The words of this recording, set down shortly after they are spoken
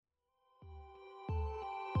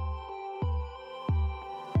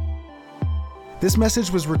This message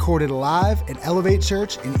was recorded live at Elevate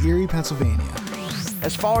Church in Erie, Pennsylvania.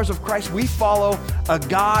 As followers of Christ, we follow a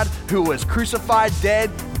God who was crucified, dead,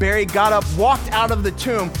 buried, got up, walked out of the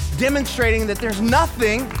tomb, demonstrating that there's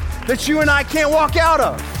nothing that you and I can't walk out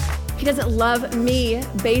of. He doesn't love me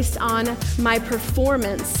based on my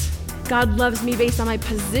performance. God loves me based on my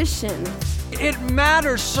position. It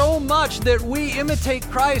matters so much that we imitate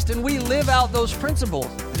Christ and we live out those principles.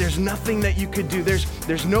 There's nothing that you could do.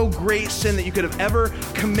 There's no great sin that you could have ever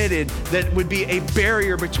committed that would be a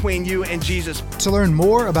barrier between you and Jesus. To learn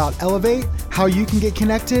more about Elevate, how you can get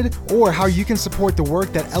connected, or how you can support the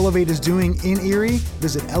work that Elevate is doing in Erie,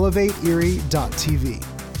 visit elevateerie.tv.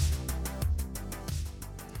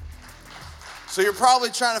 So you're probably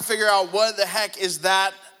trying to figure out what the heck is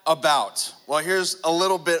that about. Well, here's a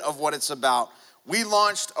little bit of what it's about. We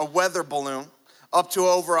launched a weather balloon up to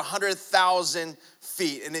over 100,000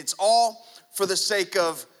 feet, and it's all for the sake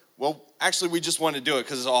of, well, actually we just wanted to do it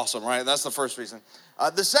because it's awesome, right? That's the first reason.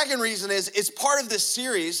 The second reason is it's part of this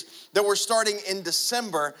series that we're starting in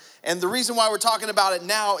December, and the reason why we're talking about it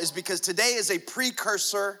now is because today is a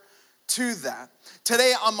precursor to that.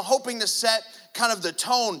 Today, I'm hoping to set kind of the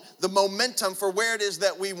tone, the momentum for where it is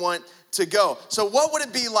that we want to go. So what would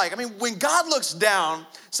it be like? I mean, when God looks down,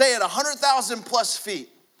 say at 100,000 plus feet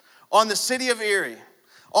on the city of Erie,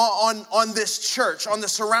 on this church, on the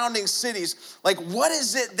surrounding cities, like what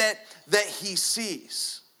is it that he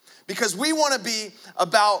sees? Because we want to be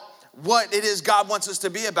about what it is God wants us to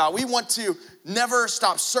be about. We want to never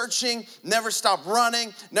stop searching, never stop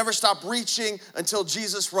running, never stop reaching until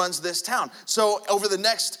Jesus runs this town. So over the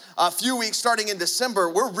next few weeks, starting in December,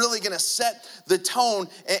 we're really going to set the tone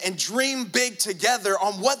and dream big together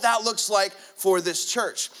on what that looks like for this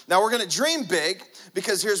church. Now we're going to dream big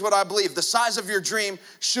because here's what I believe. The size of your dream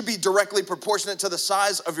should be directly proportionate to the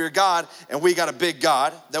size of your God, and we got a big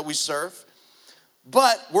God that we serve.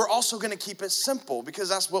 But we're also going to keep it simple because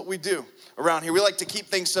that's what we do around here. We like to keep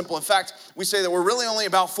things simple. In fact, we say that we're really only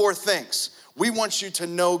about 4 things. We want you to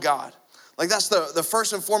know God. Like that's the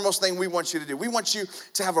first and foremost thing we want you to do. We want you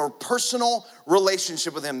to have a personal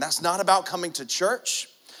relationship with him. That's not about coming to church.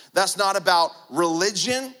 That's not about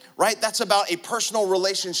religion, right? That's about a personal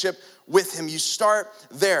relationship with him. You start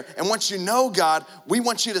there. And once you know God, we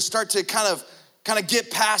want you to start to kind of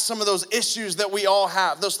get past some of those issues that we all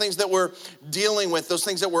have, those things that we're dealing with, those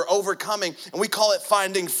things that we're overcoming, and we call it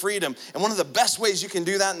finding freedom. And one of the best ways you can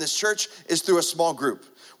do that in this church is through a small group.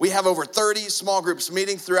 We have over 30 small groups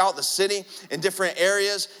meeting throughout the city in different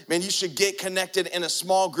areas. Man, you should get connected in a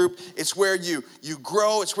small group. It's where you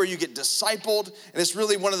grow, it's where you get discipled, and it's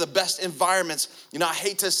really one of the best environments. You know, I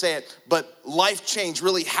hate to say it, but life change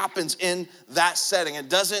really happens in that setting. It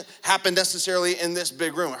doesn't happen necessarily in this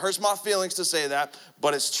big room. It hurts my feelings to say that,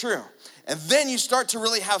 but it's true. And then you start to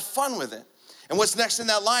really have fun with it. And what's next in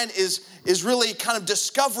that line is really kind of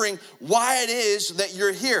discovering why it is that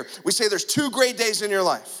you're here. We say there's 2 great days in your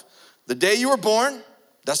life. The day you were born,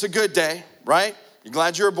 that's a good day, right? You're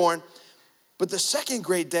glad you were born. But the second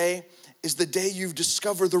great day is the day you've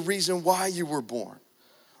discovered the reason why you were born.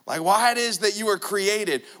 Like why it is that you were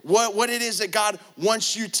created, what it is that God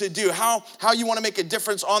wants you to do, how you want to make a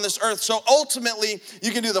difference on this earth. So ultimately,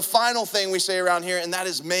 you can do the final thing we say around here, and that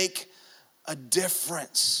is make a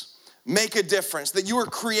difference. Make a difference, that you were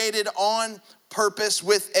created on purpose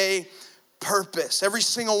with a purpose. Every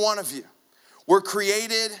single one of you were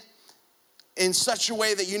created in such a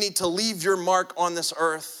way that you need to leave your mark on this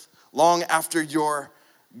earth long after you're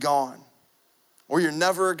gone. Or you're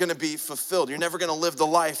never gonna be fulfilled. You're never gonna live the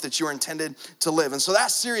life that you were intended to live. And so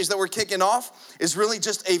that series that we're kicking off is really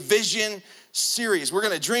just a vision series. We're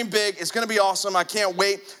gonna dream big. It's gonna be awesome. I can't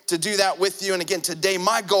wait to do that with you. And again, today,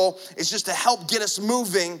 my goal is just to help get us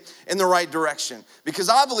moving in the right direction. Because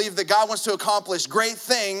I believe that God wants to accomplish great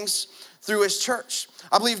things through his church.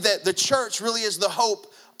 I believe that the church really is the hope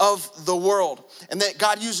of the world. And that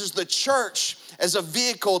God uses the church as a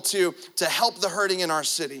vehicle to help the hurting in our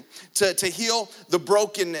city, to heal the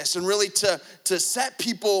brokenness, and really to set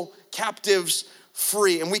people captives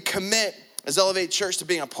free. And we commit as Elevate Church to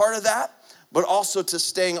being a part of that, but also to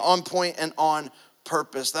staying on point and on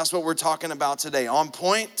purpose. That's what we're talking about today, on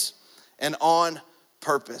point and on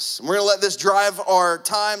purpose. And we're gonna let this drive our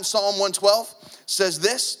time. Psalm 112 says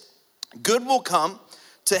this: good will come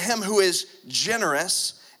to him who is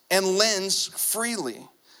generous and lends freely.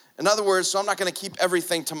 In other words, so I'm not gonna keep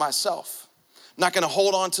everything to myself. I'm not gonna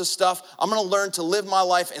hold on to stuff. I'm gonna learn to live my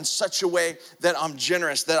life in such a way that I'm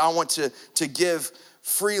generous, that I want to give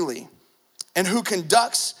freely. And who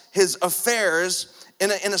conducts his affairs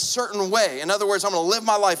in a certain way. In other words, I'm gonna live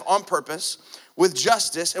my life on purpose with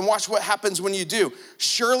justice, and watch what happens when you do.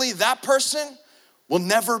 Surely that person will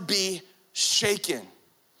never be shaken.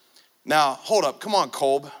 Now, hold up. Come on,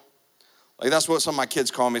 Kolb. Like, that's what some of my kids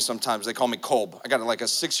call me sometimes. They call me Kolb. I got like a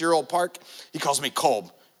 6-year-old Park. He calls me Kolb.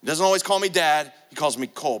 He doesn't always call me Dad. He calls me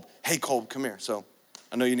Kolb. Hey, Kolb, come here. So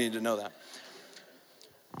I know you need to know that.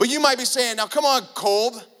 But you might be saying, now, come on,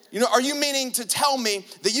 Kolb. Are you meaning to tell me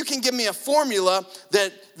that you can give me a formula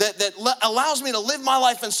that allows me to live my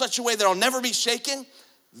life in such a way that I'll never be shaken?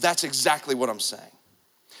 That's exactly what I'm saying.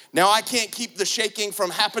 Now, I can't keep the shaking from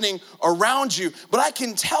happening around you, but I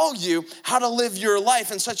can tell you how to live your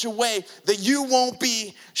life in such a way that you won't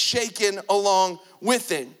be shaken along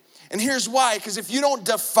with it. And here's why, because if you don't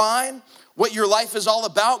define what your life is all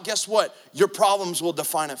about, guess what? Your problems will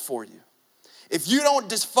define it for you. If you don't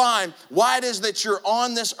define why it is that you're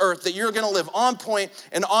on this earth, that you're gonna live on point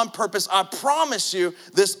and on purpose, I promise you,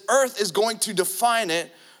 this earth is going to define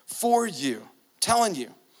it for you. I'm telling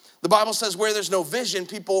you. The Bible says where there's no vision,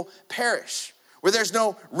 people perish. Where there's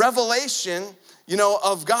no revelation,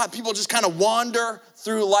 of God, people just kind of wander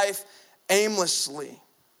through life aimlessly.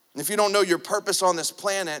 And if you don't know your purpose on this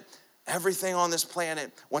planet, everything on this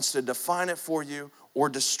planet wants to define it for you or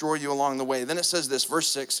destroy you along the way. Then it says this, verse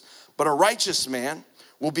 6, but a righteous man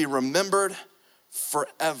will be remembered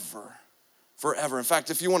forever. Forever. In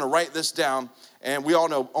fact, if you want to write this down, and we all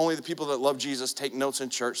know only the people that love Jesus take notes in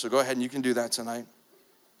church, so go ahead and you can do that tonight.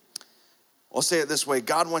 I'll say it this way,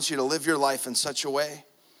 God wants you to live your life in such a way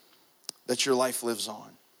that your life lives on.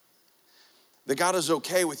 That God is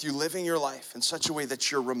okay with you living your life in such a way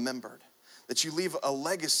that you're remembered, that you leave a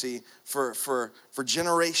legacy for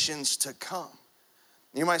generations to come.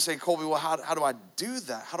 You might say, Colby, well, how do I do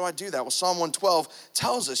that? How do I do that? Well, Psalm 112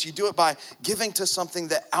 tells us you do it by giving to something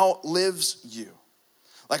that outlives you.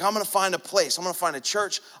 Like, I'm gonna find a place, I'm gonna find a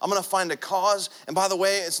church, I'm gonna find a cause. And by the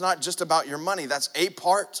way, it's not just about your money, that's a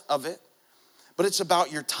part of it, but it's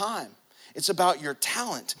about your time. It's about your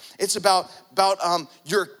talent. It's about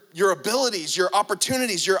your abilities, your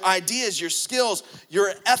opportunities, your ideas, your skills,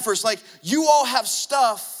 your efforts. Like, you all have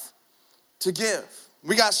stuff to give.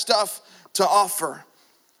 We got stuff to offer.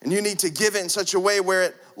 And you need to give it in such a way where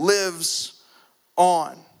it lives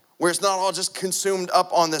on, where it's not all just consumed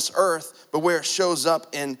up on this earth, but where it shows up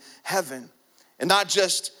in heaven. And not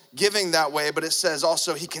just giving that way, but it says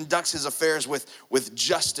also he conducts his affairs with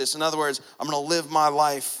justice. In other words, I'm gonna live my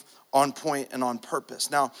life on point and on purpose.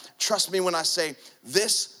 Now, trust me when I say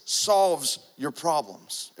this solves your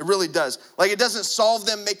problems. It really does. Like, it doesn't solve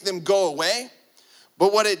them, make them go away.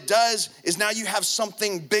 But what it does is now you have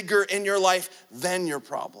something bigger in your life than your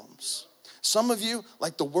problems. Some of you,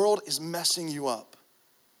 like, the world is messing you up.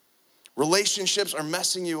 Relationships are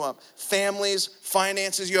messing you up. Families,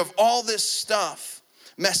 finances, you have all this stuff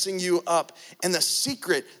messing you up. And the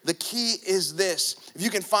secret, the key is this. If you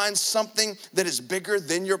can find something that is bigger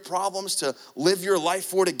than your problems to live your life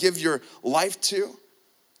for, to give your life to,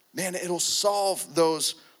 man, it'll solve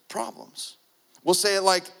those problems. We'll say it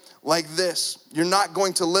like this. You're not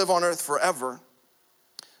going to live on earth forever,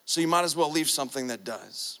 so you might as well leave something that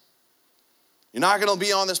does. You're not gonna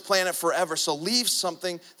be on this planet forever, so leave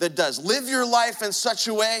something that does. Live your life in such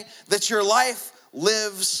a way that your life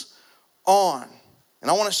lives on. And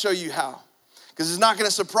I wanna show you how. Because it's not gonna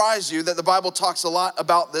surprise you that the Bible talks a lot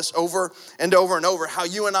about this over and over and over, how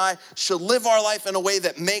you and I should live our life in a way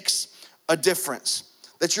that makes a difference.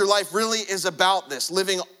 That your life really is about this,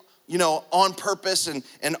 living on purpose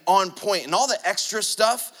and on point. And all the extra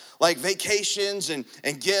stuff, like vacations and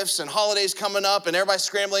gifts and holidays coming up and everybody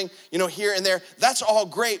scrambling, here and there, that's all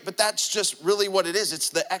great, but that's just really what it is. It's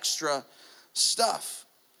the extra stuff.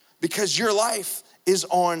 Because your life is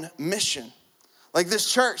on mission. Like,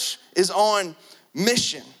 this church is on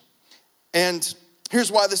mission. And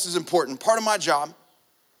here's why this is important. Part of my job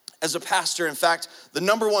as a pastor, in fact, the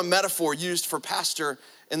number one metaphor used for pastor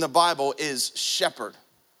in the Bible is shepherd.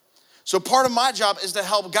 So part of my job is to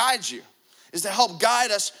help guide you, is to help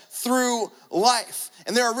guide us through life.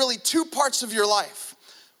 And there are really two parts of your life.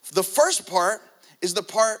 The first part is the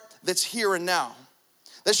part that's here and now.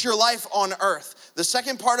 That's your life on earth. The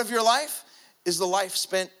second part of your life is the life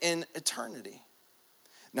spent in eternity.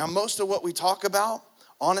 Now, most of what we talk about,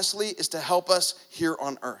 honestly, is to help us here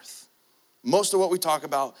on earth. Most of what we talk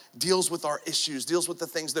about deals with our issues, deals with the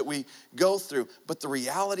things that we go through. But the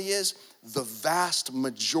reality is, the vast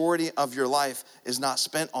majority of your life is not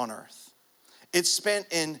spent on earth. It's spent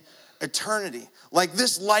in eternity. Like,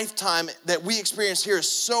 this lifetime that we experience here is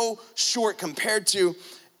so short compared to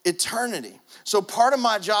eternity. So part of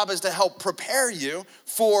my job is to help prepare you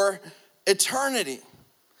for eternity.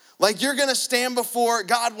 Like, you're gonna stand before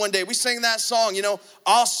God one day. We sang that song,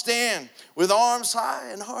 I'll stand with arms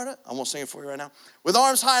high and heart, I won't sing it for you right now. With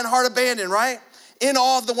arms high and heart abandoned, right? in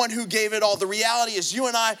awe of the one who gave it all. The reality is you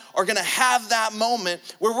and I are gonna have that moment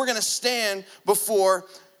where we're gonna stand before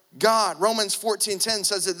God. Romans 14:10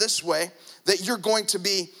 says it this way, that you're going to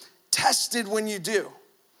be tested when you do.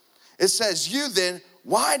 It says, you then,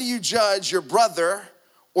 why do you judge your brother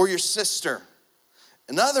or your sister?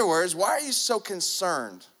 In other words, why are you so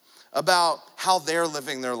concerned about how they're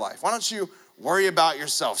living their life? Why don't you worry about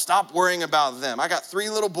yourself? Stop worrying about them. I got 3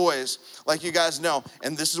 little boys, like you guys know,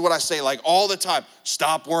 and this is what I say like all the time.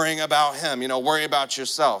 Stop worrying about him, worry about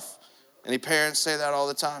yourself. Any parents say that all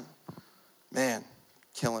the time? Man,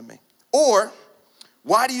 killing me. Or,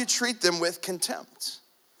 why do you treat them with contempt?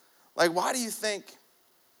 Like, why do you think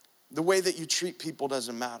the way that you treat people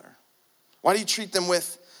doesn't matter? Why do you treat them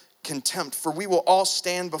with contempt? For we will all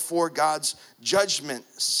stand before God's judgment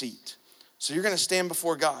seat. So you're gonna stand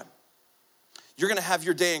before God. You're gonna have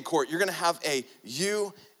your day in court. You're gonna have a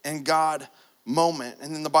you and God moment.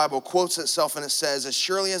 And then the Bible quotes itself and it says, as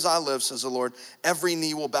surely as I live, says the Lord, every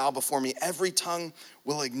knee will bow before me. Every tongue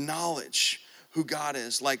will acknowledge who God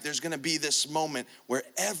is. Like there's gonna be this moment where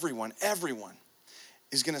everyone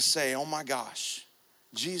is gonna say, oh my gosh,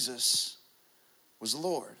 Jesus was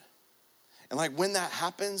Lord. And like when that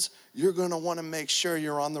happens, you're gonna wanna make sure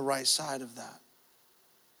you're on the right side of that.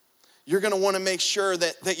 You're gonna wanna make sure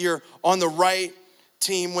that you're on the right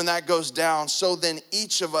team when that goes down. So then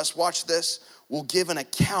each of us, watch this, will give an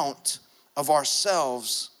account of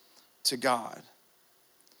ourselves to God.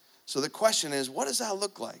 So the question is, what does that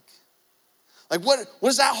look like? Like what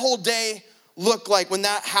does that whole day look like when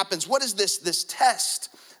that happens? What is this test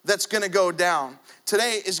that's gonna go down?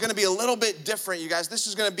 Today is gonna be a little bit different, you guys. This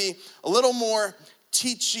is gonna be a little more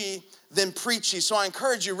teachy than preachy. So I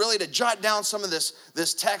encourage you really to jot down some of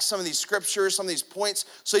this text, some of these scriptures, some of these points,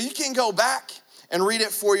 so you can go back and read it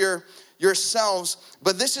for yourselves.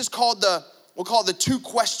 But this is called we'll call it the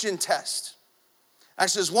 2-question test.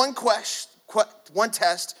 Actually, there's one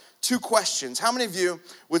test, 2 questions. How many of you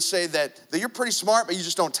would say that you're pretty smart, but you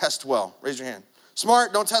just don't test well? Raise your hand.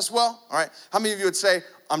 Smart, don't test well? All right. How many of you would say,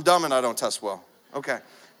 I'm dumb and I don't test well? Okay.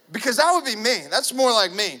 Because that would be me. That's more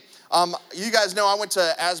like me. You guys know I went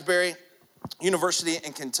to Asbury University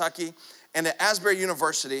in Kentucky. And at Asbury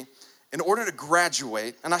University, in order to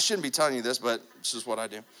graduate, and I shouldn't be telling you this, but this is what I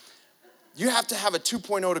do. You have to have a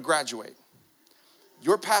 2.0 to graduate.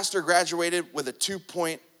 Your pastor graduated with a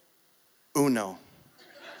 2.0.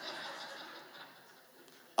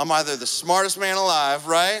 I'm either the smartest man alive,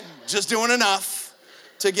 right? Just doing enough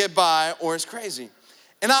to get by, or it's crazy.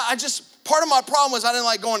 And part of my problem was I didn't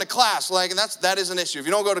like going to class. And that is an issue. If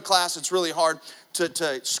you don't go to class, it's really hard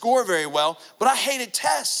to score very well. But I hated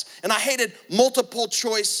tests, and I hated multiple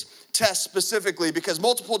choice tests specifically, because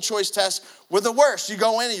multiple choice tests were the worst. You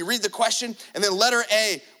go in and you read the question, and then letter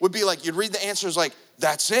A would be like, you'd read the answers like,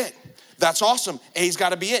 that's it. That's awesome. A's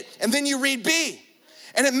gotta be it. And then you read B,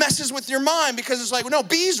 and it messes with your mind because it's like, well, no,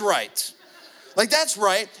 B's right. Like, that's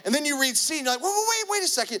right. And then you read C, and you're like, wait a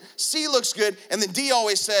second. C looks good. And then D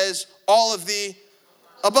always says all of the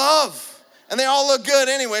above. And they all look good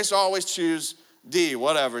anyway, so I always choose D,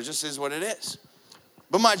 whatever. It just is what it is.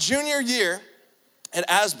 But my junior year at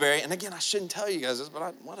Asbury, and again, I shouldn't tell you guys this,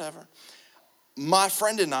 but whatever. My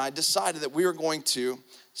friend and I decided that we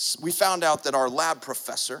found out that our lab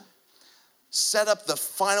professor set up the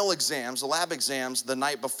final exams, the lab exams, the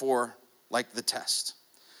night before, the test.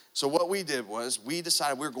 So what we did was we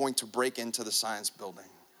decided we were going to break into the science building.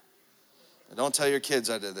 And don't tell your kids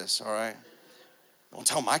I did this, all right? Don't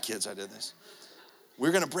tell my kids I did this. We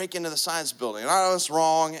were gonna break into the science building. And I was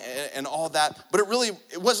wrong and all that, but it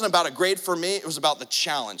wasn't about a grade for me, it was about the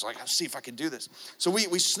challenge. I'll see if I could do this. So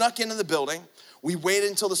we snuck into the building, we waited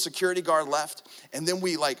until the security guard left, and then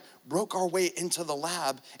we broke our way into the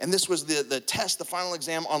lab, and this was the test, the final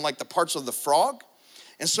exam on the parts of the frog.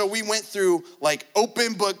 And so we went through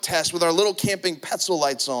open book tests with our little camping Petzl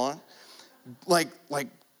lights on,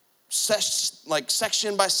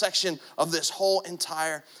 section by section of this whole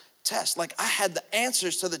entire test. I had the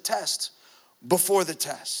answers to the test before the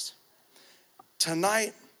test.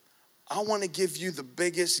 Tonight, I want to give you the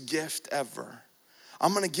biggest gift ever.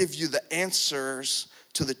 I'm going to give you the answers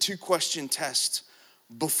to the 2-question test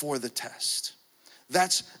before the test.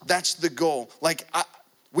 That's the goal.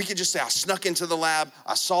 We could just say, I snuck into the lab,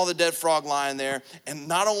 I saw the dead frog lying there, and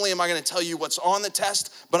not only am I gonna tell you what's on the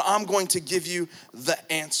test, but I'm going to give you the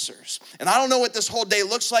answers. And I don't know what this whole day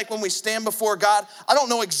looks like when we stand before God. I don't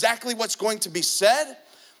know exactly what's going to be said,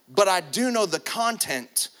 but I do know the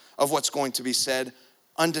content of what's going to be said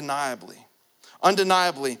undeniably.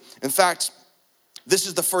 Undeniably. In fact, this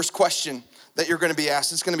is the first question that you're gonna be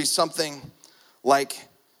asked. It's gonna be something like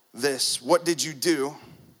this. What did you do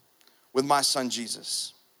with my son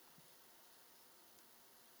Jesus?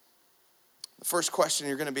 The first question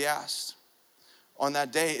you're going to be asked on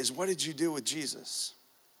that day is, what did you do with Jesus?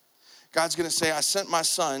 God's going to say, I sent my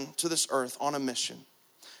son to this earth on a mission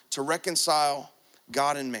to reconcile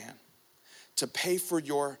God and man, to pay for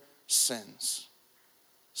your sins.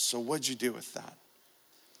 So what'd you do with that?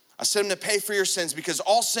 I sent him to pay for your sins because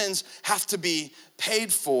all sins have to be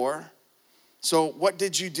paid for. So what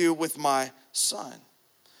did you do with my son?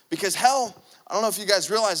 Because hell, I don't know if you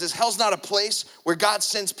guys realize this, hell's not a place where God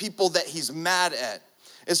sends people that he's mad at.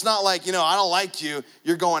 It's not like, I don't like you,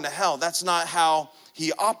 you're going to hell. That's not how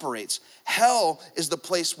he operates. Hell is the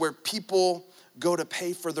place where people go to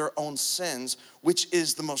pay for their own sins, which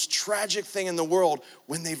is the most tragic thing in the world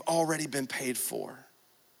when they've already been paid for.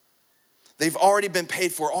 They've already been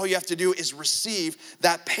paid for. All you have to do is receive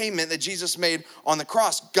that payment that Jesus made on the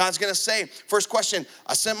cross. God's gonna say, first question,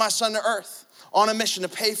 I sent my son to earth on a mission to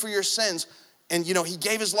pay for your sins. And he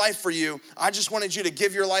gave his life for you. I just wanted you to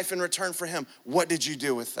give your life in return for him. What did you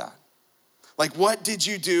do with that? Like, what did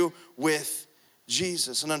you do with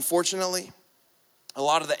Jesus? And unfortunately, a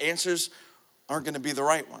lot of the answers aren't gonna be the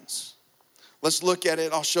right ones. Let's look at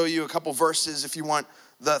it. I'll show you a couple verses if you want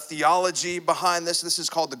the theology behind this. This is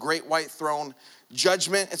called the Great White Throne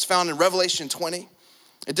Judgment. It's found in Revelation 20.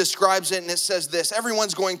 It describes it and it says this,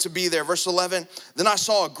 everyone's going to be there. Verse 11, then I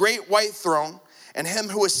saw a great white throne and him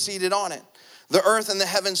who was seated on it. The earth and the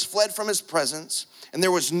heavens fled from his presence and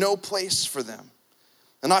there was no place for them.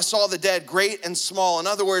 And I saw the dead, great and small. In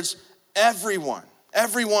other words,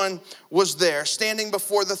 everyone was there standing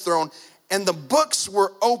before the throne and the books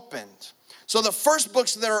were opened. So the first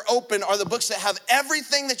books that are open are the books that have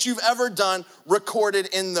everything that you've ever done recorded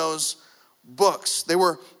in those books. They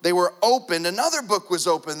were opened. Another book was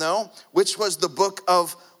open though, which was the book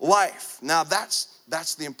of life. Now that's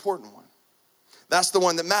the important one. That's the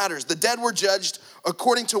one that matters. The dead were judged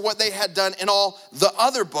according to what they had done in all the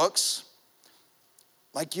other books.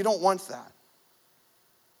 Like, you don't want that.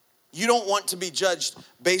 You don't want to be judged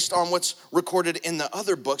based on what's recorded in the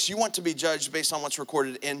other books. You want to be judged based on what's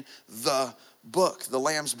recorded in the book, the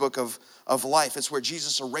Lamb's book of life. It's where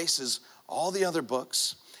Jesus erases all the other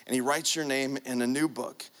books and he writes your name in a new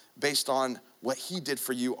book based on what he did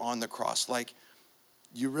for you on the cross. Like,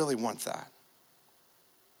 you really want that.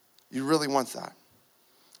 You really want that.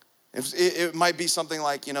 It might be something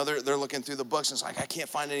like, they're looking through the books and it's like, I can't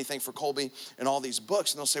find anything for Colby in all these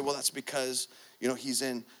books. And they'll say, well, that's because, he's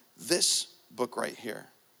in this book right here.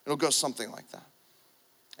 It'll go something like that.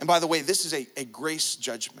 And by the way, this is a grace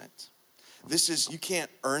judgment. You can't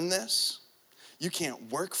earn this. You can't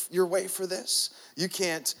work your way for this. You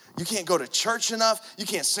can't go to church enough. You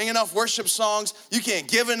can't sing enough worship songs. You can't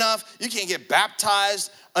give enough. You can't get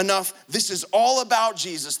baptized enough. This is all about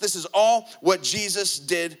Jesus. This is all what Jesus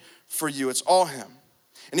did for you. It's all him.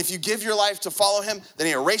 And if you give your life to follow him, then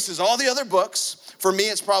he erases all the other books. For me,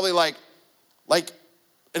 it's probably like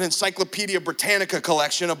an Encyclopedia Britannica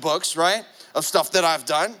collection of books, right? Of stuff that I've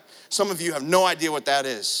done. Some of you have no idea what that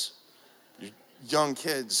is. You're young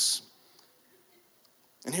kids.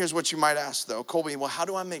 And here's what you might ask though, Colby, well, how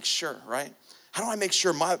do I make sure, right? How do I make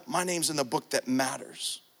sure my name's in the book that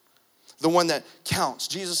matters? The one that counts.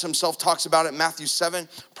 Jesus himself talks about it in Matthew 7,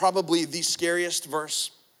 probably the scariest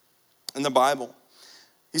verse in the Bible.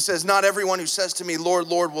 He says, not everyone who says to me, Lord,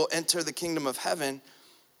 Lord, will enter the kingdom of heaven.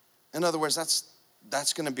 In other words,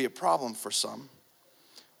 that's going to be a problem for some.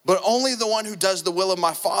 But only the one who does the will of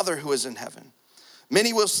my Father who is in heaven.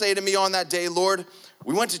 Many will say to me on that day, Lord,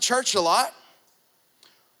 we went to church a lot.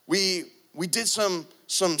 We did some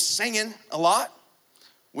singing a lot.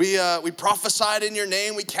 We prophesied in your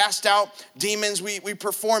name. We cast out demons. We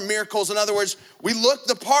performed miracles. In other words, we looked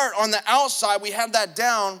the part on the outside. We had that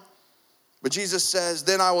down. But Jesus says,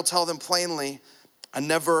 then I will tell them plainly, I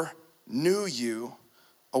never knew you.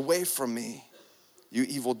 Away from me, you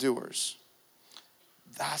evildoers.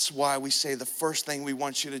 That's why we say the first thing we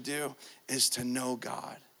want you to do is to know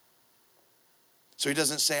God. So he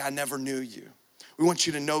doesn't say, I never knew you. We want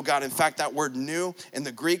you to know God. In fact, that word knew in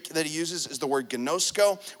the Greek that he uses is the word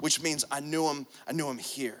gnosko, which means I knew him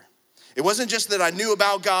here. It wasn't just that I knew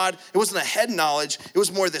about God. It wasn't a head knowledge. It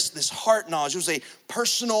was more this heart knowledge. It was a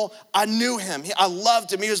personal, I knew him. I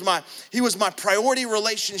loved him. He was my priority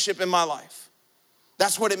relationship in my life.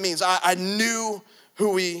 That's what it means. I knew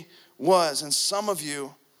who he was. And some of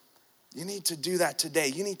you need to do that today.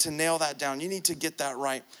 You need to nail that down. You need to get that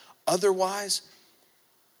right. Otherwise,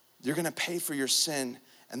 you're going to pay for your sin.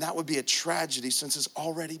 And that would be a tragedy since it's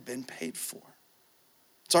already been paid for.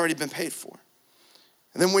 It's already been paid for.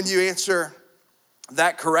 And then when you answer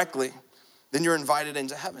that correctly, then you're invited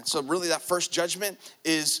into heaven. So really that first judgment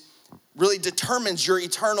is really determines your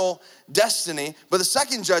eternal destiny. But the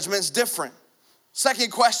second judgment is different.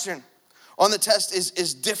 Second question on the test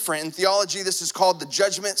is different. In theology, this is called the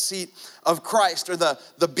judgment seat of Christ, or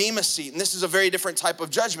the bema seat. And this is a very different type of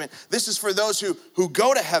judgment. This is for those who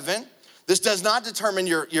go to heaven. This does not determine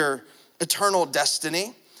your eternal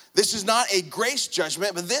destiny. This is not a grace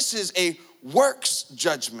judgment, but this is a works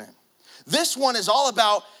judgment. This one is all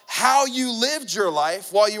about how you lived your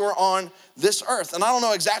life while you were on this earth. And I don't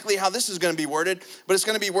know exactly how this is going to be worded, but it's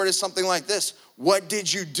going to be worded something like this. What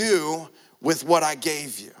did you do with what I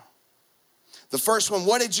gave you? The first one,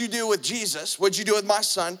 what did you do with Jesus? What did you do with my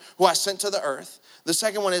son, who I sent to the earth? The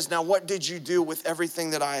second one is, now what did you do with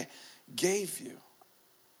everything that I gave you?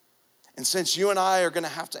 And since you and I are going to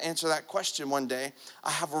have to answer that question one day,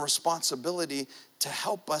 I have a responsibility to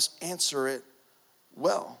help us answer it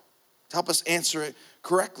well, to help us answer it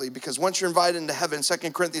correctly. Because once you're invited into heaven,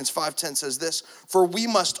 2 Corinthians 5:10 says this, for we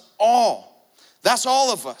must all, that's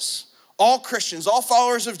all of us, all Christians, all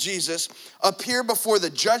followers of Jesus, appear before the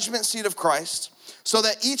judgment seat of Christ, so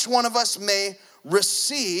that each one of us may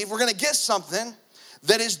receive, we're going to get something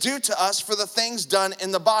that is due to us for the things done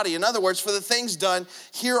in the body. In other words, for the things done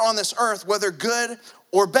here on this earth, whether good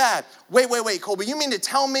or bad. Wait, Colby, you mean to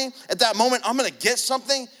tell me at that moment I'm going to get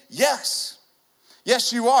something? Yes.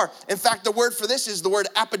 Yes, you are. In fact, the word for this is the word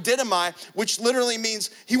apodidomai, which literally means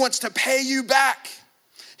he wants to pay you back.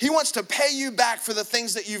 He wants to pay you back for the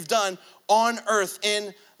things that you've done on earth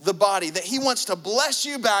in the body, that he wants to bless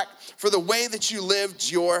you back for the way that you lived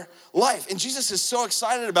your life. And Jesus is so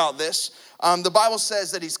excited about this. The Bible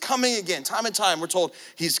says that he's coming again. Time and time, we're told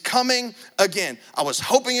he's coming again. I was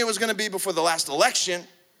hoping it was going to be before the last election,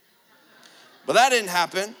 but that didn't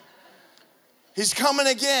happen. He's coming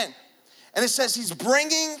again. And it says he's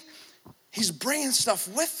bringing stuff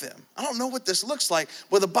with him. I don't know what this looks like,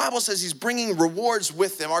 but the Bible says he's bringing rewards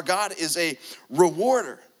with him. Our God is a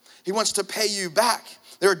rewarder. He wants to pay you back.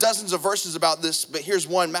 There are dozens of verses about this, but here's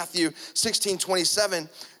one, Matthew 16:27.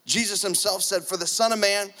 Jesus himself said, for the Son of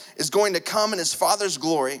Man is going to come in his Father's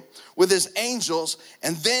glory with his angels,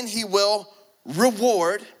 and then he will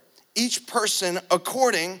reward each person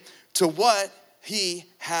according to what he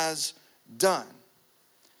has done.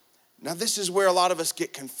 Now, this is where a lot of us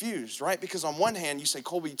get confused, right? Because on one hand, you say,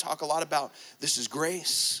 Colby, you talk a lot about this is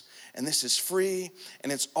grace and this is free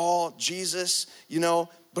and it's all Jesus,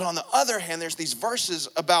 But on the other hand, there's these verses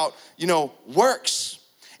about, works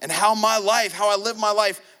and how I live my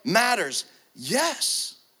life matters.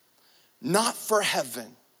 Yes, not for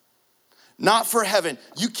heaven. Not for heaven.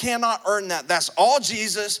 You cannot earn that. That's all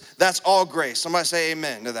Jesus. That's all grace. Somebody say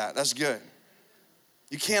amen to that. That's good.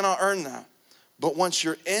 You cannot earn that. But once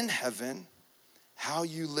you're in heaven, how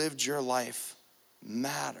you lived your life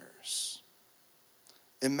matters.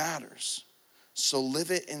 It matters. So live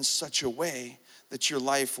it in such a way that your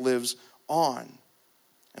life lives on.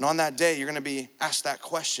 And on that day, you're going to be asked that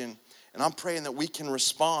question. And I'm praying that we can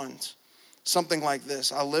respond something like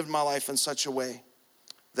this. I lived my life in such a way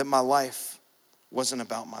that my life wasn't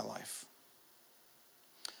about my life.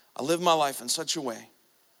 I lived my life in such a way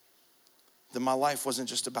that my life wasn't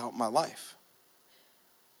just about my life.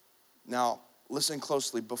 Now, listen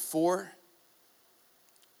closely. Before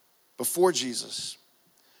Jesus,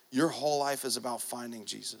 your whole life is about finding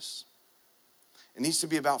Jesus. It needs to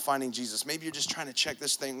be about finding Jesus. Maybe you're just trying to check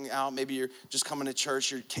this thing out. Maybe you're just coming to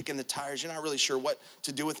church. You're kicking the tires. You're not really sure what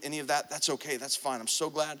to do with any of that. That's okay. That's fine. I'm so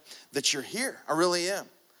glad that you're here. I really am.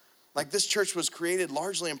 Like, this church was created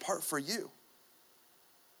largely in part for you.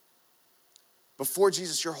 Before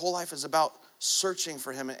Jesus, your whole life is about searching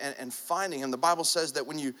for him and finding him. The Bible says that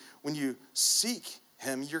when you seek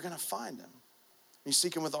him, you're going to find him. You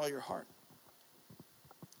seek him with all your heart.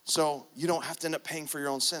 So you don't have to end up paying for your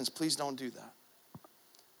own sins. Please don't do that.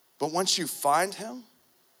 But once you find him,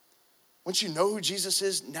 once you know who Jesus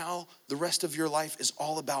is, now the rest of your life is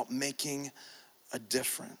all about making a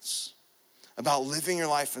difference. About living your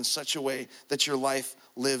life in such a way that your life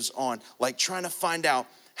lives on. Like trying to find out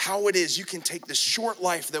how it is you can take this short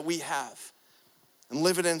life that we have and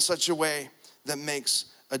live it in such a way that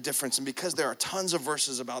makes a difference. And because there are tons of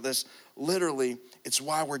verses about this, literally, it's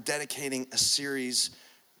why we're dedicating a series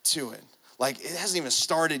to it. Like, it hasn't even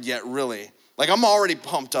started yet, really. Like, I'm already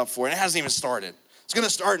pumped up for it. It hasn't even started. It's going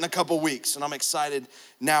to start in a couple weeks, and I'm excited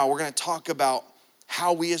now. We're going to talk about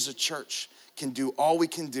how we as a church can do all we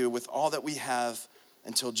can do with all that we have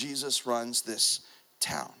until Jesus runs this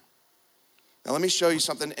town. Now, let me show you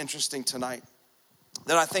something interesting tonight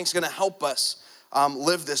that I think is going to help us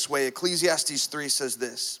live this way. Ecclesiastes 3 says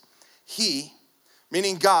this: He,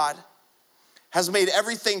 meaning God, has made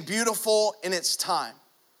everything beautiful in its time.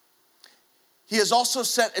 he has also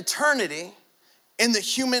set eternity in the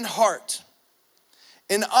human heart.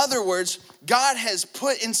 In other words, God has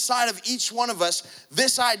put inside of each one of us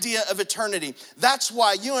this idea of eternity. That's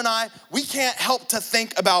why you and I, we can't help to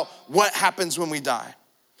think about what happens when we die.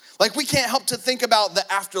 Like, we can't help to think about the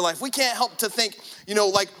afterlife. We can't help to think,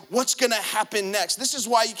 like, what's gonna happen next. This is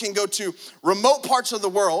why you can go to remote parts of the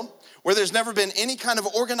world where there's never been any kind of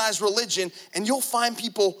organized religion, and you'll find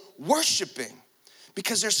people worshiping,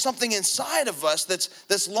 because there's something inside of us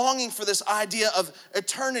that's longing for this idea of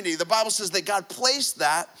eternity. The Bible says that God placed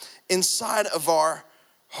that inside of our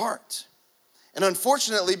heart. And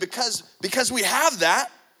unfortunately, because we have that,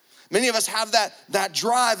 many of us have that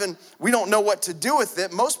drive and we don't know what to do with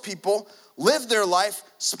it. Most people live their life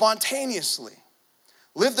spontaneously,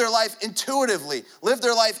 live their life intuitively, live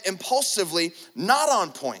their life impulsively, not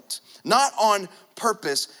on point, not on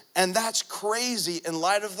purpose. And that's crazy in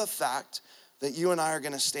light of the fact that you and I are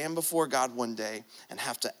gonna stand before God one day and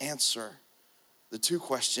have to answer the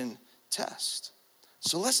 2-question test.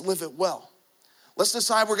 So let's live it well. Let's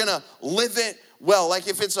decide we're gonna live it well. Like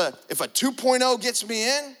if a 2.0 gets me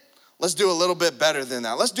in, let's do a little bit better than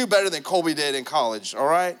that. Let's do better than Colby did in college, all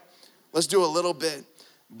right? Let's do a little bit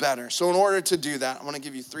better. So in order to do that, I'm gonna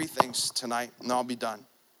give you 3 things tonight, and I'll be done.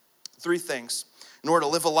 3 things in order to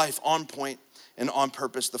live a life on point and on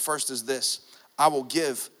purpose. The first is this: I will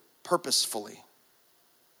give purposefully.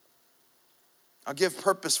 I'll give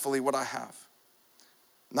purposefully what I have.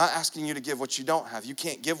 I'm not asking you to give what you don't have. You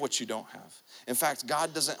can't give what you don't have. In fact,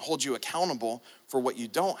 God doesn't hold you accountable for what you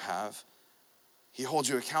don't have. He holds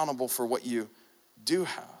you accountable for what you do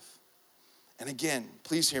have. And again,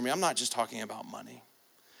 please hear me. I'm not just talking about money.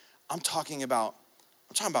 I'm talking about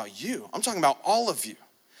you. I'm talking about all of you.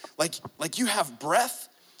 Like you have breath.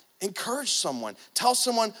 Encourage someone. Tell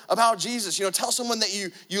someone about Jesus. Tell someone that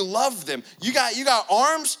you love them. You got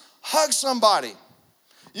arms, hug somebody.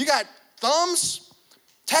 You got thumbs,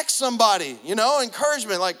 text somebody.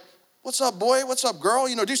 Encouragement. Like, what's up, boy? What's up, girl?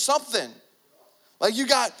 Do something. Like, you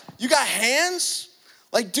got hands.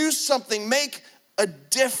 Like, do something. Make a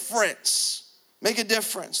difference. Make a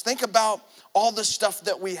difference. Think about all the stuff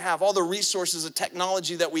that we have, all the resources, the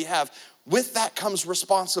technology that we have. With that comes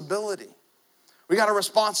responsibility. We got a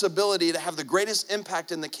responsibility to have the greatest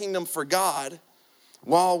impact in the kingdom for God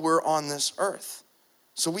while we're on this earth.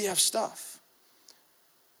 So we have stuff.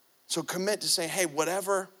 So commit to saying, hey,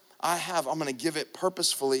 whatever I have, I'm gonna give it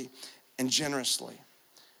purposefully and generously.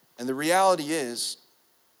 And the reality is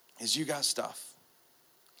you got stuff.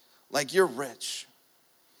 Like, you're rich.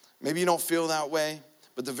 Maybe you don't feel that way,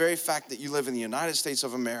 but the very fact that you live in the United States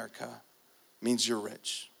of America means you're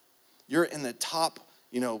rich. You're in the top,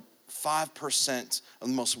 5% of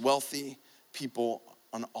the most wealthy people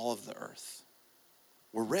on all of the earth.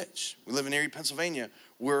 We're rich. We live in Erie, Pennsylvania.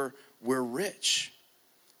 We're rich.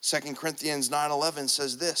 2 Corinthians 9:11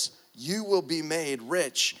 says this: you will be made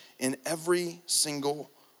rich in every single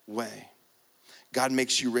way. God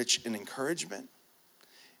makes you rich in encouragement.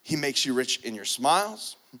 He makes you rich in your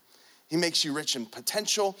smiles. He makes you rich in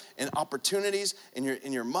potential, in opportunities,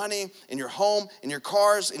 in your money, in your home, in your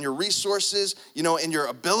cars, in your resources, in your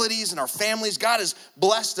abilities, in our families. God has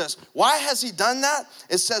blessed us. Why has he done that?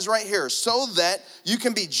 It says right here, so that you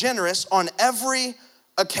can be generous on every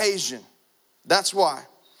occasion. That's why.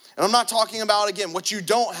 And I'm not talking about, again, what you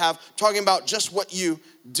don't have. I'm talking about just what you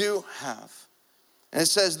do have. And it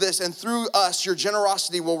says this: and through us, your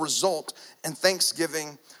generosity will result in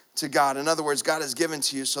thanksgiving to God. In other words, God has given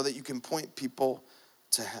to you so that you can point people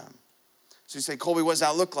to him. So you say, Colby, what does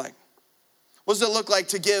that look like? What does it look like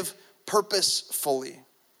to give purposefully?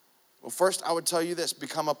 Well, first, I would tell you this: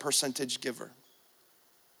 become a percentage giver.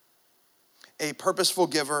 A purposeful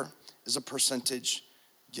giver is a percentage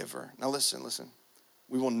giver. Now listen.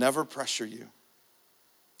 We will never pressure you.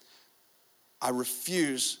 I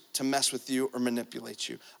refuse to mess with you or manipulate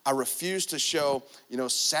you. I refuse to show,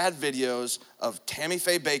 sad videos of Tammy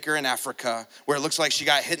Faye Baker in Africa where it looks like she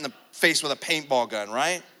got hit in the face with a paintball gun,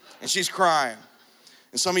 right? And she's crying.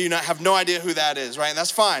 And some of you have no idea who that is, right? And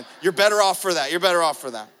that's fine. You're better off for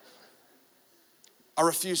that. I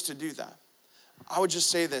refuse to do that. I would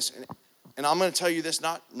just say this, and I'm gonna tell you this,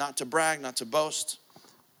 not to brag, not to boast,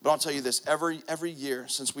 but I'll tell you this: every year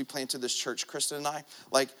since we planted this church, Kristen and I,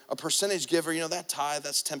 like a percentage giver, that tithe,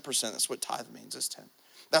 that's 10%. That's what tithe means, is 10.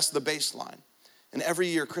 That's the baseline. And every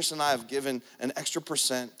year, Kristen and I have given an extra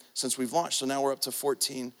percent since we've launched. So now we're up to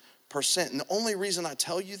 14%. And the only reason I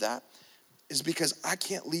tell you that is because I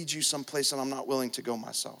can't lead you someplace that I'm not willing to go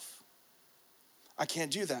myself. I can't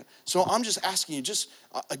do that. So I'm just asking you,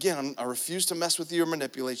 again, I refuse to mess with you or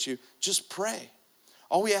manipulate you. Just pray.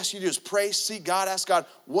 All we ask you to do is pray, seek God, ask God,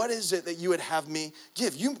 what is it that you would have me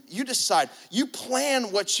give? You decide. You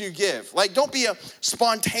plan what you give. Like, don't be a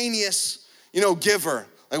spontaneous, giver.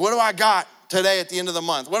 Like, what do I got today at the end of the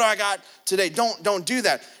month? What do I got today? Don't do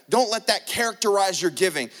that. Don't let that characterize your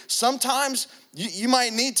giving. Sometimes you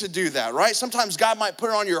might need to do that, right? Sometimes God might put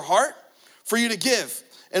it on your heart for you to give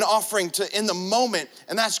an offering in the moment,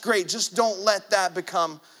 and that's great. Just don't let that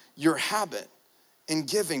become your habit in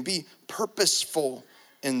giving. Be purposeful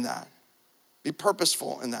in that. Be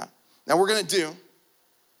purposeful in that. Now we're gonna do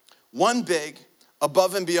one big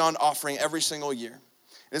above and beyond offering every single year.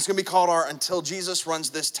 And it's gonna be called our Until Jesus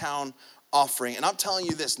Runs This Town offering. And I'm telling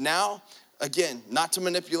you this now, again, not to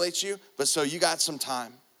manipulate you, but so you got some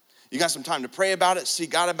time. You got some time to pray about it,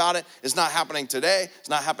 seek God about it. It's not happening today. It's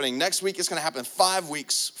not happening next week. It's gonna happen 5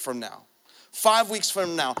 weeks from now. 5 weeks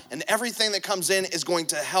from now, and everything that comes in is going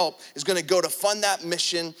to help, is going to go to fund that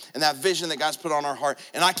mission and that vision that God's put on our heart.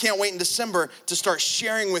 And I can't wait in December to start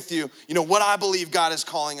sharing with you, what I believe God is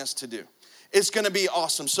calling us to do. It's going to be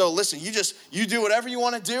awesome. So listen, you do whatever you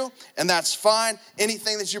want to do, and that's fine.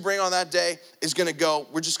 Anything that you bring on that day is going to go.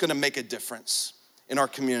 We're just going to make a difference in our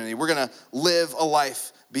community. We're going to live a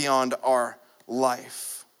life beyond our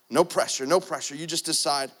life. No pressure, no pressure. You just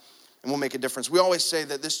decide, and we'll make a difference. We always say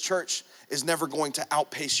that this church is never going to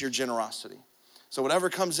outpace your generosity. So whatever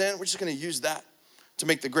comes in, we're just gonna use that to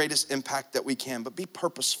make the greatest impact that we can. But be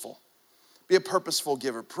purposeful. Be a purposeful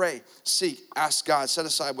giver. Pray, seek, ask God, set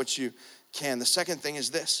aside what you can. The second thing is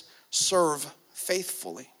this: serve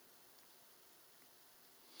faithfully.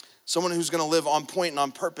 Someone who's gonna live on point and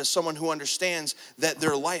on purpose, someone who understands that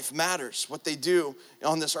their life matters, what they do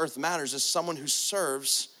on this earth matters, is someone who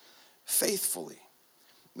serves faithfully.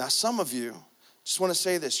 Now, some of you, just want to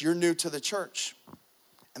say this, you're new to the church,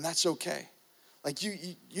 and that's okay. Like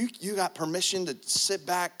you got permission to sit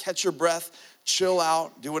back, catch your breath, chill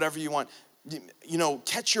out, do whatever you want.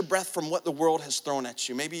 Catch your breath from what the world has thrown at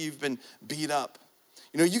you. Maybe you've been beat up.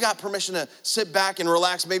 You got permission to sit back and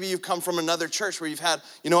relax. Maybe you've come from another church where you've had,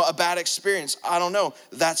 a bad experience. I don't know.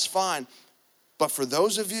 That's fine. But for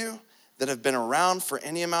those of you that have been around for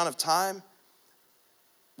any amount of time,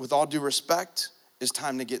 with all due respect, it's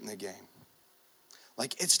time to get in the game.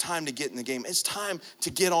 Like, it's time to get in the game. It's time to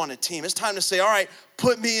get on a team. It's time to say, all right,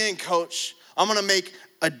 put me in, coach. I'm gonna make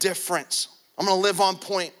a difference. I'm gonna live on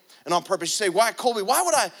point and on purpose. You say, why, Colby, why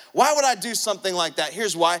would I do something like that?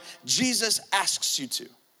 Here's why. Jesus asks you to.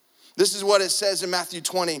 This is what it says in Matthew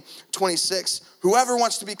 20:26. Whoever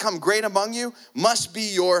wants to become great among you must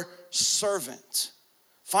be your servant.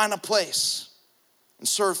 Find a place and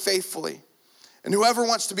serve faithfully. And whoever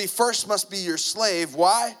wants to be first must be your slave.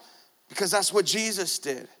 Why? Because that's what Jesus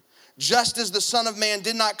did. Just as the Son of Man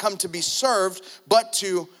did not come to be served, but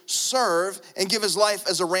to serve and give his life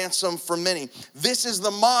as a ransom for many. This is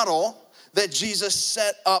the model that Jesus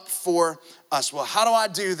set up for us. Well, how do I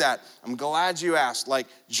do that? I'm glad you asked. Like,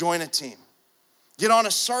 join a team. Get on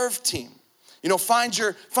a serve team. Find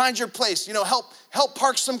your place. Help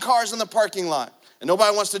park some cars in the parking lot. And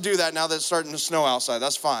nobody wants to do that now that it's starting to snow outside.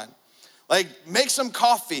 That's fine. Like, make some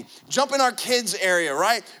coffee, jump in our kids area,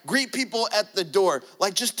 right? Greet people at the door.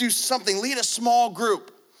 Like, just do something, lead a small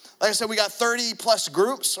group. Like I said, we got 30 plus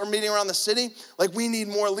groups are meeting around the city. Like, we need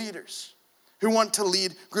more leaders who want to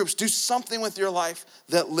lead groups. Do something with your life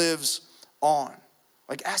that lives on.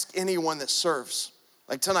 Like, ask anyone that serves.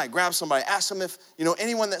 Like tonight, grab somebody, ask them if,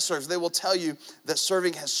 anyone that serves. They will tell you that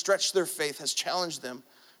serving has stretched their faith, has challenged them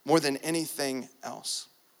more than anything else.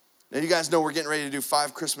 Now, you guys know we're getting ready to do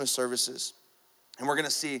 5 Christmas services, and we're going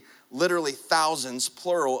to see literally thousands,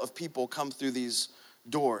 plural, of people come through these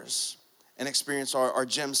doors and experience our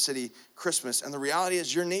Gem City Christmas. And the reality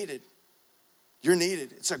is you're needed. You're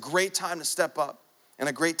needed. It's a great time to step up and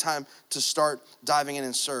a great time to start diving in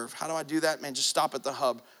and serve. How do I do that? Man, just stop at the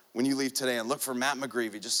hub when you leave today and look for Matt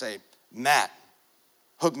McGreevy. Just say, Matt,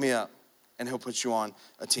 hook me up, and he'll put you on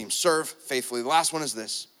a team. Serve faithfully. The last one is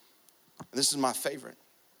this. This is my favorite.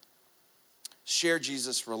 Share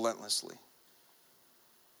Jesus relentlessly.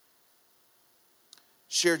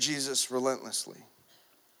 Share Jesus relentlessly.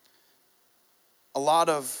 A lot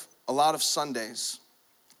of Sundays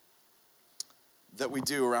that we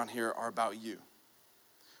do around here are about you,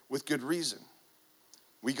 with good reason.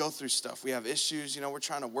 We go through stuff. We have issues, we're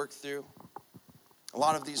trying to work through. A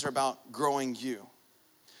lot of these are about growing you.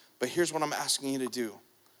 But here's what I'm asking you to do.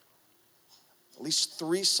 At least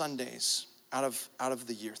 3 Sundays out of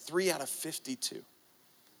the year, 3 out of 52.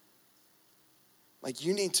 Like,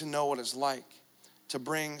 you need to know what it's like to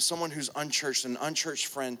bring someone who's unchurched, an unchurched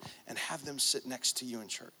friend, and have them sit next to you in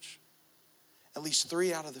church. At least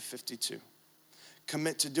 3 out of the 52.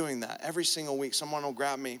 commit to doing that. Every single week, someone will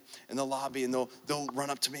grab me in the lobby and they'll run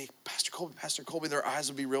up to me, Pastor Colby, their eyes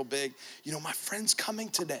will be real big. You know, my friend's coming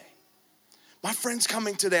today. My friend's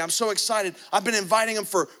coming today. I'm so excited. I've been inviting them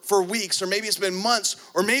for weeks, or maybe it's been months,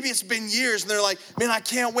 or maybe it's been years. And they're like, man, I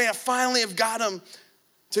can't wait. I finally have got them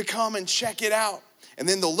to come and check it out. And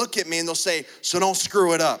then they'll look at me and they'll say, so don't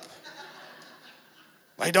screw it up.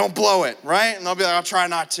 Like, don't blow it, right? And I'll be like, I'll try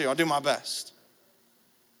not to. I'll do my best.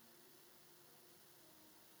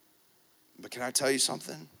 But can I tell you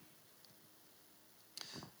something?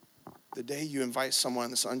 The day you invite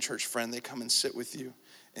someone, this unchurched friend, they come and sit with you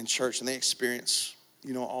in church and they experience,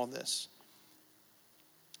 you know, all this.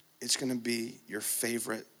 It's going to be your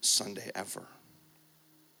favorite Sunday ever.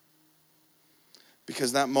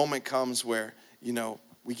 Because that moment comes where, you know,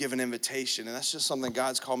 we give an invitation, and that's just something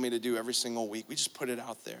God's called me to do every single week. We just put it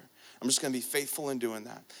out there. I'm just going to be faithful in doing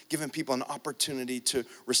that. Giving people an opportunity to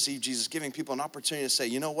receive Jesus. Giving people an opportunity to say,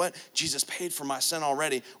 you know what? Jesus paid for my sin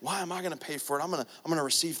already. Why am I going to pay for it? I'm going to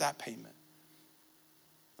receive that payment.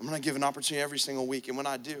 I'm going to give an opportunity every single week. And when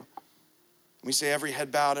I do, we say every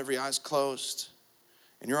head bowed, every eyes closed,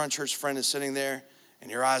 and your unchurched friend is sitting there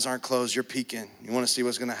and your eyes aren't closed, you're peeking. You want to see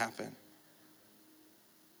what's going to happen.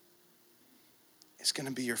 It's going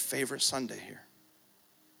to be your favorite Sunday here.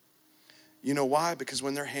 You know why? Because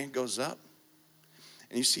when their hand goes up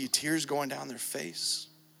and you see tears going down their face,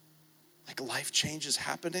 like life change is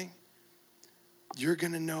happening, you're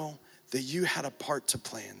going to know that you had a part to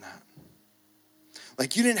play in that.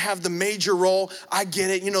 Like, you didn't have the major role. I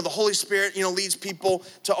get it. You know, the Holy Spirit, you know, leads people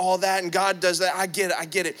to all that, and God does that. I get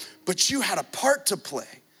it. But you had a part to play.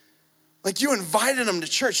 Like, you invited them to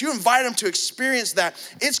church. You invited them to experience that.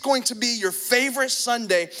 It's going to be your favorite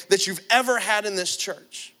Sunday that you've ever had in this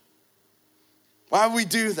church. Why would we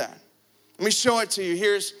do that? Let me show it to you.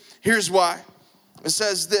 Here's why. It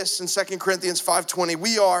says this in 2 Corinthians 5:20.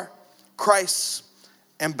 We are Christ's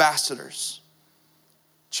ambassadors.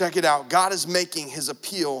 Check it out. God is making his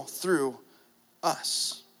appeal through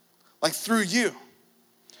us. Like, through you.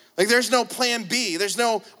 Like, there's no plan B. There's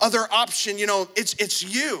no other option. You know, it's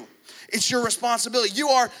you. It's your responsibility. You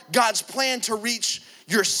are God's plan to reach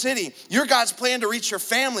your city. You're God's plan to reach your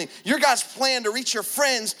family. You're God's plan to reach your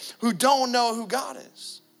friends who don't know who God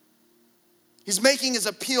is. He's making his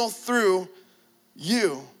appeal through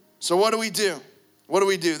you. So what do we do? What do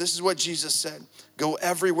we do? This is what Jesus said. Go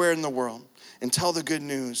everywhere in the world and tell the good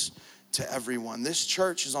news to everyone. This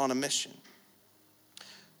church is on a mission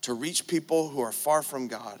to reach people who are far from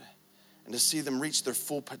God and to see them reach their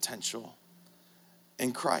full potential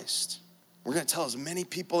in Christ. We're going to tell as many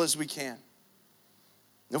people as we can.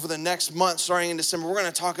 Over the next month, starting in December, we're going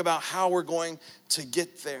to talk about how we're going to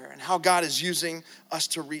get there and how God is using us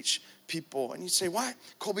to reach people. And you say, why,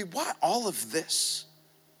 Colby, why all of this?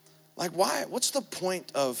 Like, why? What's the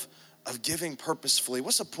point of giving purposefully?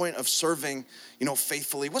 What's the point of serving, you know,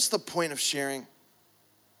 faithfully? What's the point of sharing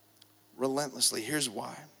relentlessly? Here's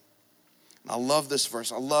why. And I love this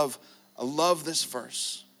verse. I love this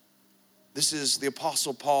verse. This is the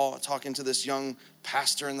Apostle Paul talking to this young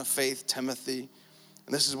pastor in the faith, Timothy.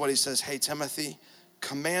 And this is what he says. Hey, Timothy,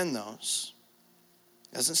 command those.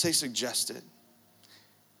 It doesn't say suggested. It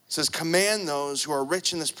says, command those who are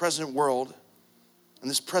rich in this present world. In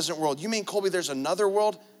this present world. You mean, Colby, there's another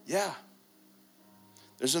world? Yeah.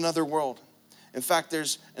 There's another world. In fact,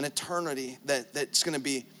 there's an eternity that's going to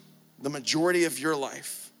be the majority of your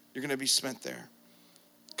life. You're going to be spent there.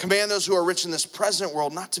 Command those who are rich in this present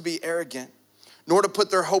world not to be arrogant, nor to put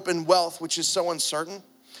their hope in wealth, which is so uncertain,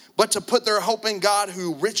 but to put their hope in God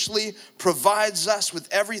who richly provides us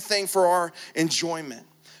with everything for our enjoyment.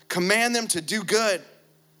 Command them to do good.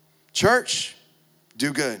 Church,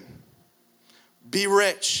 do good. Be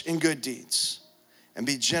rich in good deeds and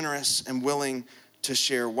be generous and willing to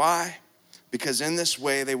share. Why? Because in this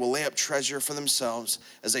way they will lay up treasure for themselves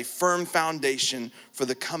as a firm foundation for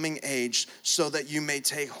the coming age, so that you may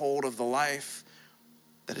take hold of the life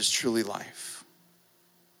that is truly life.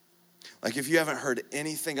 Like, if you haven't heard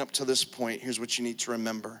anything up to this point, here's what you need to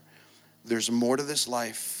remember. There's more to this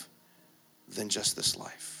life than just this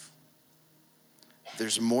life.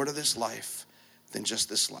 There's more to this life than just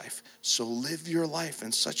this life. So live your life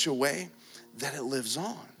in such a way that it lives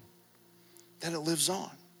on. That it lives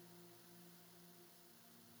on.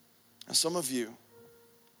 Now, some of you,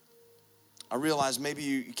 I realize maybe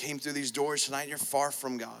you came through these doors tonight and you're far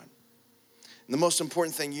from God. And the most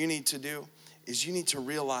important thing you need to do is you need to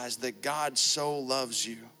realize that God so loves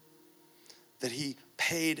you that he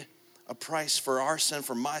paid a price for our sin,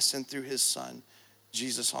 for my sin, through his son,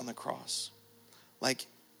 Jesus, on the cross. Like,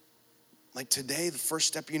 like today, the first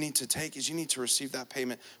step you need to take is you need to receive that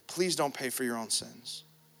payment. Please don't pay for your own sins.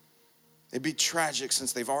 It'd be tragic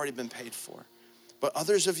since they've already been paid for. But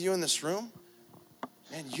others of you in this room,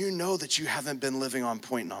 man, you know that you haven't been living on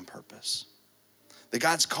point and on purpose. That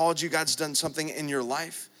God's called you, God's done something in your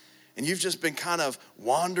life, and you've just been kind of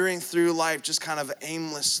wandering through life, just kind of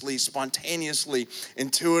aimlessly, spontaneously,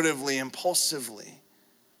 intuitively, impulsively,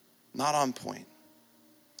 not on point.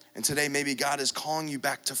 And today, maybe God is calling you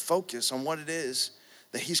back to focus on what it is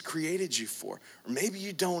that he's created you for. Or maybe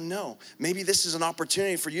you don't know. Maybe this is an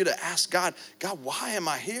opportunity for you to ask God, God, why am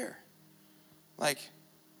I here? Like,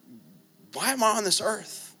 why am I on this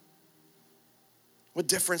earth? What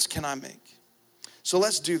difference can I make? So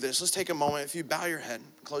let's do this. Let's take a moment. If you bow your head,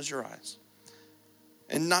 close your eyes.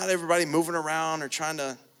 And not everybody moving around or trying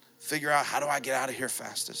to figure out, how do I get out of here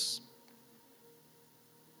fastest?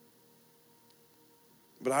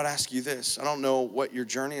 But I'd ask you this. I don't know what your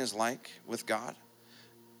journey is like with God.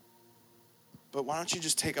 But why don't you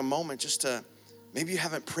just take a moment just to, maybe you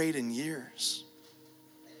haven't prayed in years.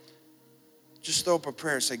 Just throw up a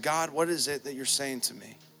prayer and say, God, what is it that you're saying to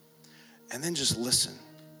me? And then just listen.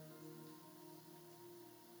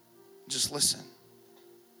 Just listen.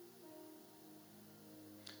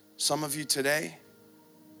 Some of you today,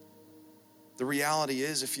 the reality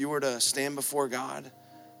is if you were to stand before God,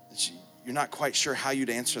 that you're not quite sure how you'd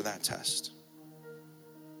answer that test.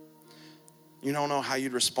 You don't know how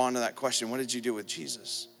you'd respond to that question. What did you do with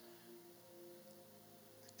Jesus?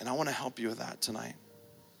 And I want to help you with that tonight.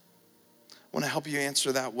 I want to help you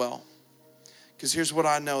answer that well. Because here's what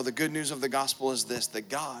I know. The good news of the gospel is this, that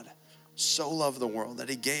God so loved the world that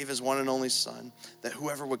he gave his one and only son, that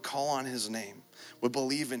whoever would call on his name, would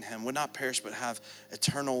believe in him, would not perish but have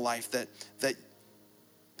eternal life, that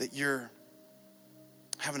you're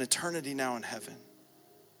have an eternity now in heaven.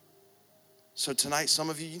 So tonight, some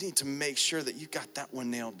of you need to make sure that you got that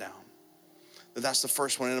one nailed down. That's the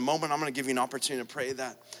first one. In a moment, I'm going to give you an opportunity to pray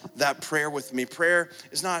that prayer with me. Prayer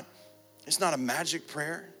is not a magic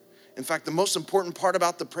prayer. In fact, the most important part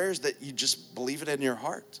about the prayer is that you just believe it in your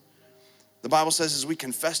heart. The Bible says as we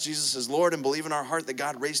confess Jesus as Lord and believe in our heart that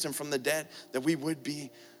God raised him from the dead, that we would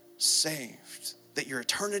be saved, that your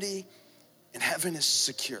eternity in heaven is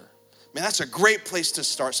secure. Man, that's a great place to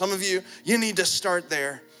start. Some of you need to start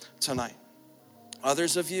there tonight.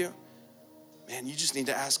 Others of you, man, you just need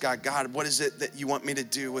to ask God, God, what is it that you want me to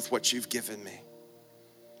do with what you've given me?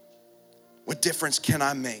 What difference can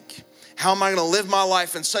I make? How am I going to live my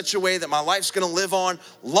life in such a way that my life's going to live on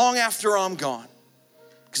long after I'm gone?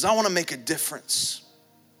 Because I want to make a difference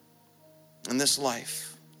in this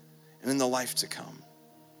life and in the life to come.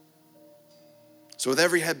 So with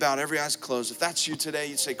every head bowed, every eyes closed, if that's you today,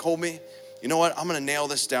 you'd say, Colby, you know what? I'm going to nail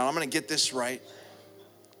this down. I'm going to get this right.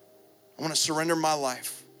 I want to surrender my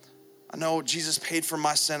life. I know Jesus paid for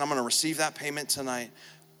my sin. I'm going to receive that payment tonight.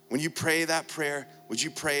 When you pray that prayer, would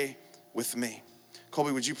you pray with me?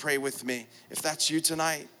 Colby, would you pray with me? If that's you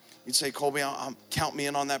tonight, you'd say, Colby, count me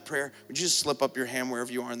in on that prayer. Would you just slip up your hand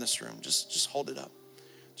wherever you are in this room? Just hold it up.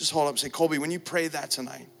 Just hold up and say, Colby, when you pray that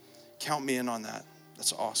tonight, count me in on that.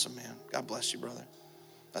 That's awesome, man. God bless you, brother.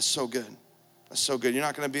 That's so good. That's so good. You're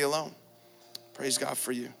not going to be alone. Praise God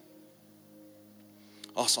for you.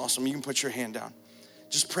 Awesome. You can put your hand down.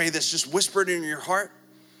 Just pray this. Just whisper it in your heart.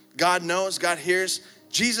 God knows. God hears.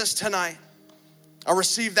 Jesus, tonight, I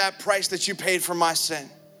receive that price that you paid for my sin.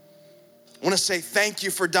 I want to say thank you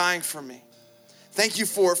for dying for me. Thank you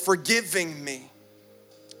for forgiving me.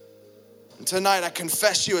 And tonight I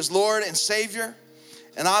confess you as Lord and Savior.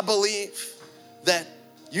 And I believe that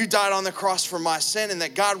you died on the cross for my sin and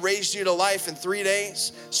that God raised you to life in 3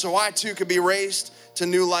 days so I too could be raised to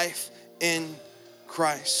new life in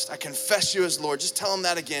Christ. I confess you as Lord. Just tell him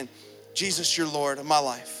that again. Jesus, you're Lord of my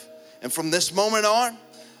life. And from this moment on,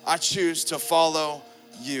 I choose to follow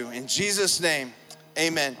you. In Jesus' name,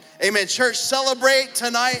 amen. Amen. Church, celebrate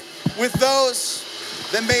tonight with those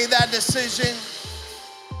that made that decision.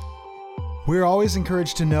 We're always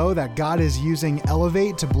encouraged to know that God is using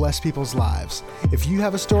Elevate to bless people's lives. If you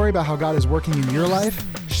have a story about how God is working in your life,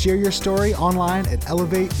 share your story online at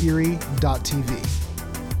elevateerie.tv.